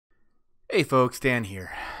Hey folks, Dan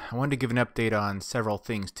here. I wanted to give an update on several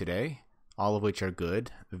things today, all of which are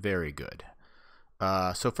good, very good.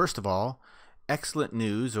 So first of all, excellent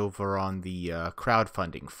news over on the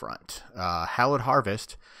crowdfunding front. Hallowed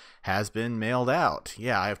Harvest has been mailed out.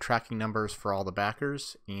 Yeah, I have tracking numbers for all the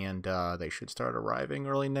backers, and they should start arriving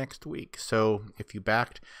early next week. So if you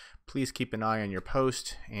backed, please keep an eye on your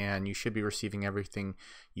post, and you should be receiving everything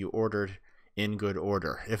you ordered in good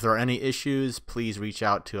order. If there are any issues, please reach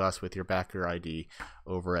out to us with your backer ID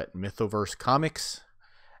over at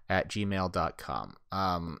mythoversecomics@gmail.com.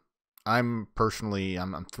 I'm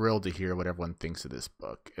thrilled to hear what everyone thinks of this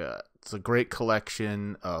book. It's a great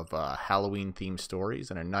collection of Halloween themed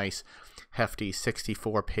stories and a nice hefty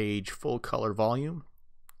 64-page full color volume.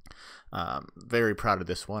 Very proud of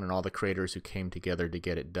this one and all the creators who came together to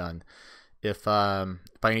get it done. If by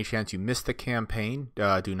any chance you missed the campaign,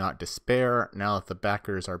 do not despair. Now that the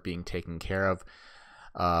backers are being taken care of,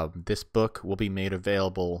 this book will be made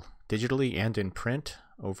available digitally and in print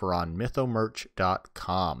over on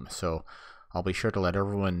mythomerch.com. So I'll be sure to let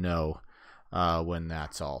everyone know when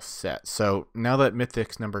that's all set. So now that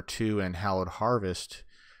Mythics number 2 and Hallowed Harvest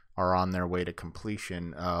are on their way to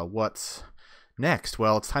completion, what's next?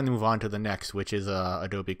 Well, it's time to move on to the next, which is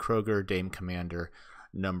Adobe Kroger Dame Commander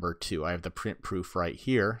number 2. I have the print proof right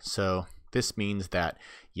here, so this means that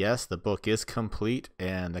yes, the book is complete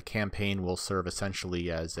and the campaign will serve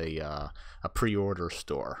essentially as a pre-order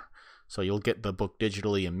store. So you'll get the book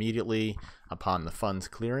digitally immediately upon the funds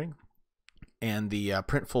clearing, and the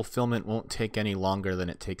print fulfillment won't take any longer than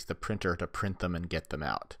it takes the printer to print them and get them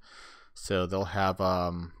out. So they'll have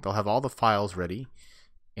all the files ready.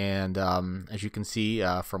 And as you can see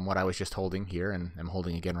from what I was just holding here, and I'm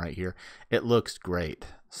holding again right here, it looks great.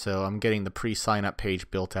 So I'm getting the pre-sign up page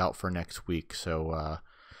built out for next week. So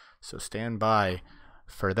stand by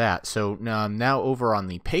for that. So now over on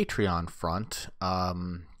the Patreon front,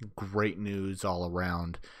 great news all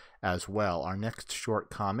around as well. Our next short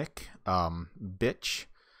comic, Bitch,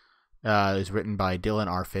 is written by Dylan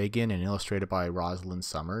R. Fagan and illustrated by Rosalind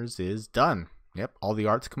Summers, is done. Yep, all the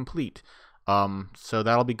art's complete. So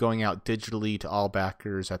that'll be going out digitally to all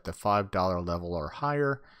backers at the $5 level or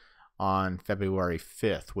higher on February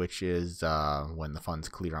 5th, which is when the funds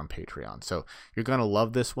clear on Patreon. So you're going to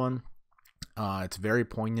love this one. It's very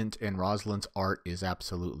poignant, and Rosalind's art is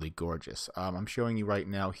absolutely gorgeous. I'm showing you right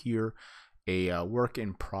now here a work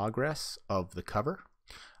in progress of the cover.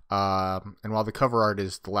 And while the cover art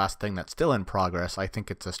is the last thing that's still in progress, I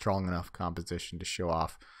think it's a strong enough composition to show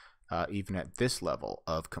off even at this level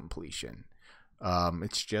of completion.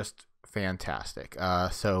 It's just fantastic.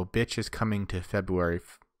 So Bitch is coming to February.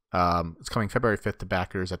 It's coming February 5th to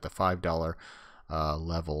backers at the $5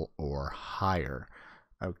 level or higher.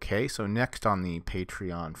 Okay, so next on the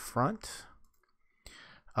Patreon front,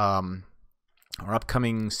 our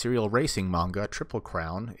upcoming serial racing manga, Triple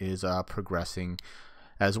Crown, is progressing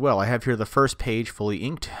as well. I have here the first page fully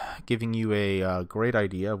inked, giving you a great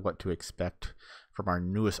idea of what to expect from our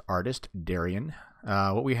newest artist, Darian.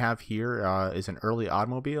 What we have here is an early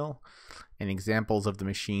automobile and examples of the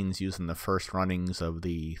machines used in the first runnings of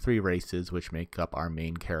the 3 races which make up our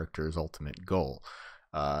main character's ultimate goal.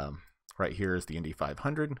 Right here is the Indy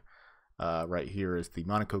 500, right here is the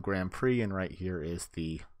Monaco Grand Prix, and right here is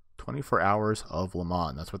the 24 Hours of Le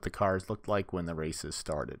Mans. That's what the cars looked like when the races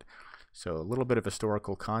started. So a little bit of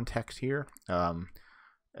historical context here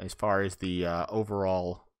as far as the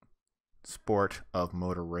overall sport of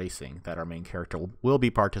motor racing that our main character will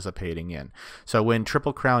be participating in. So when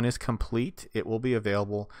Triple Crown is complete, it will be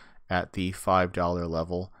available at the $5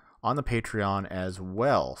 level on the Patreon as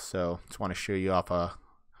well. So just want to show you off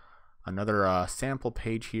another sample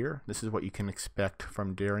page here. This is what you can expect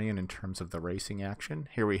from Darian in terms of the racing action.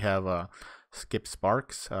 Here we have Skip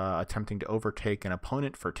Sparks attempting to overtake an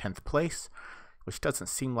opponent for 10th place, which doesn't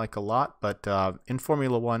seem like a lot, but in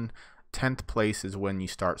Formula 1, 10th place is when you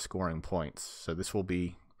start scoring points. So this will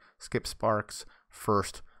be Skip Sparks'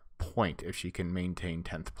 first point if she can maintain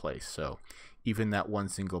 10th place. So even that one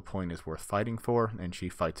single point is worth fighting for, and she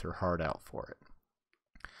fights her heart out for it.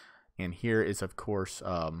 And here is, of course,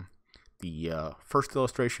 the first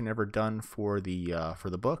illustration ever done for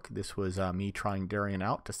the book. This was me trying Darian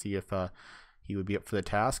out to see if he would be up for the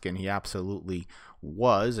task, and he absolutely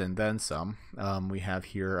was, and then some. We have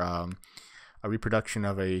here a reproduction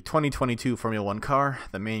of a 2022 Formula 1 car,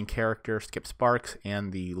 the main character, Skip Sparks,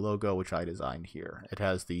 and the logo, which I designed here. It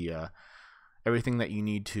has the everything that you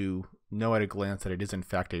need to know at a glance that it is in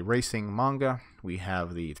fact a racing manga. We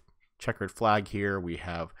have the checkered flag here. We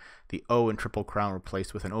have the O in Triple Crown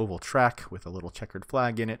replaced with an oval track with a little checkered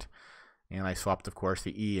flag in it. And I swapped, of course,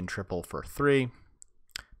 the E in triple for 3.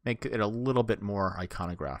 make it a little bit more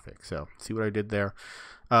iconographic. So see what I did there?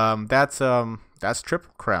 That's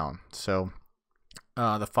Triple Crown. So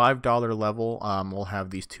the $5 level will have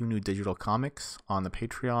these 2 new digital comics on the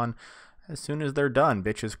Patreon as soon as they're done.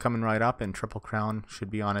 Bitch is coming right up, and Triple Crown should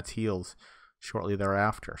be on its heels shortly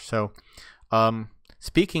thereafter. So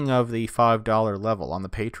speaking of the $5 level on the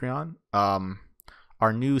Patreon,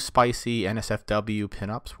 our new spicy NSFW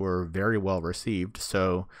pinups were very well received.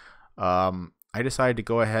 So I decided to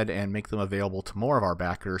go ahead and make them available to more of our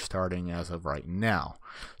backers starting as of right now.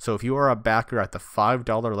 So if you are a backer at the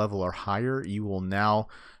 $5 level or higher, you will now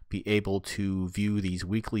be able to view these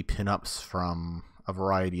weekly pinups from a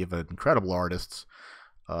variety of incredible artists,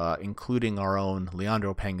 including our own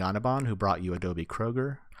Leandro Panganaban, who brought you Adobe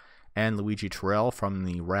Kroger, and Luigi Terrell from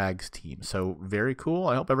the Rags team. So very cool.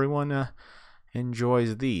 I hope everyone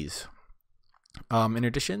enjoys these. In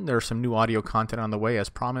addition, there's some new audio content on the way, as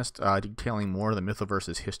promised, detailing more of the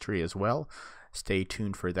Mythoverse's history as well. Stay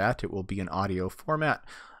tuned for that. It will be in audio format,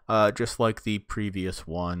 just like the previous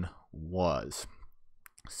one was.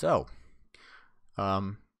 So,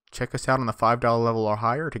 check us out on the $5 level or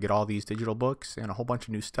higher to get all these digital books and a whole bunch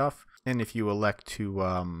of new stuff. And if you elect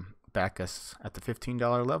to back us at the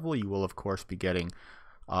 $15 level, you will, of course, be getting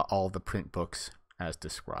all the print books as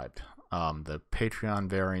described. The Patreon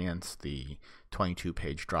variants, the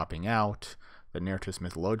 22-page Dropping Out, the Narratus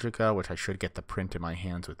Mythologica, which I should get the print in my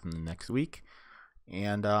hands within the next week,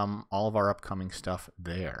 and all of our upcoming stuff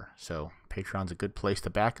there. So Patreon's a good place to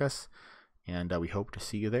back us, and we hope to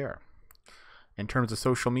see you there. In terms of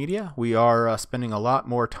social media, we are spending a lot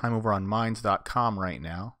more time over on Minds.com right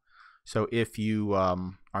now. So if you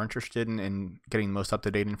are interested in getting the most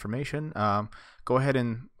up-to-date information, go ahead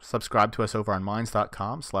and subscribe to us over on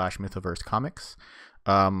minds.com/mythoversecomics.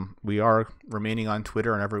 We are remaining on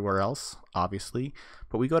Twitter and everywhere else, obviously,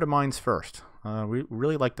 but we go to Minds first. We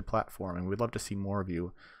really like the platform, and we'd love to see more of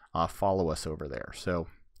you follow us over there. So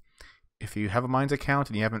if you have a Minds account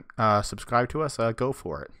and you haven't subscribed to us, go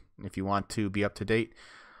for it. If you want to be up to date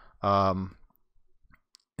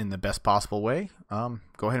in the best possible way,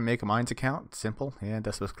 go ahead and make a Minds account. It's simple, and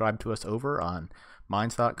subscribe to us over on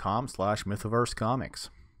minds.com/mythoversecomics.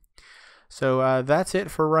 So that's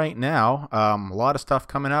it for right now. A lot of stuff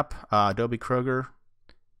coming up. Adobe Kroger,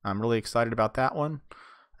 I'm really excited about that one.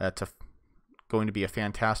 That's going to be a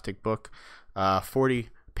fantastic book. 40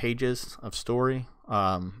 pages of story,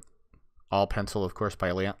 all pencil, of course,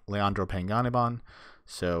 by Leandro Panganaban.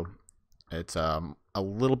 So it's a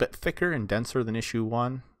little bit thicker and denser than issue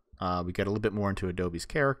 1. We get a little bit more into Adobe's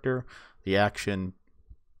character. The action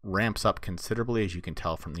ramps up considerably, as you can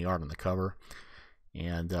tell from the art on the cover.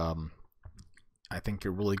 And I think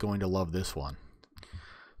you're really going to love this one.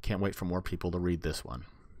 Can't wait for more people to read this one.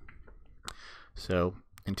 So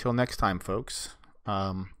until next time, folks,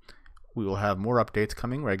 we will have more updates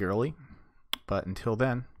coming regularly. But until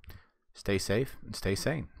then, stay safe and stay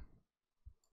sane.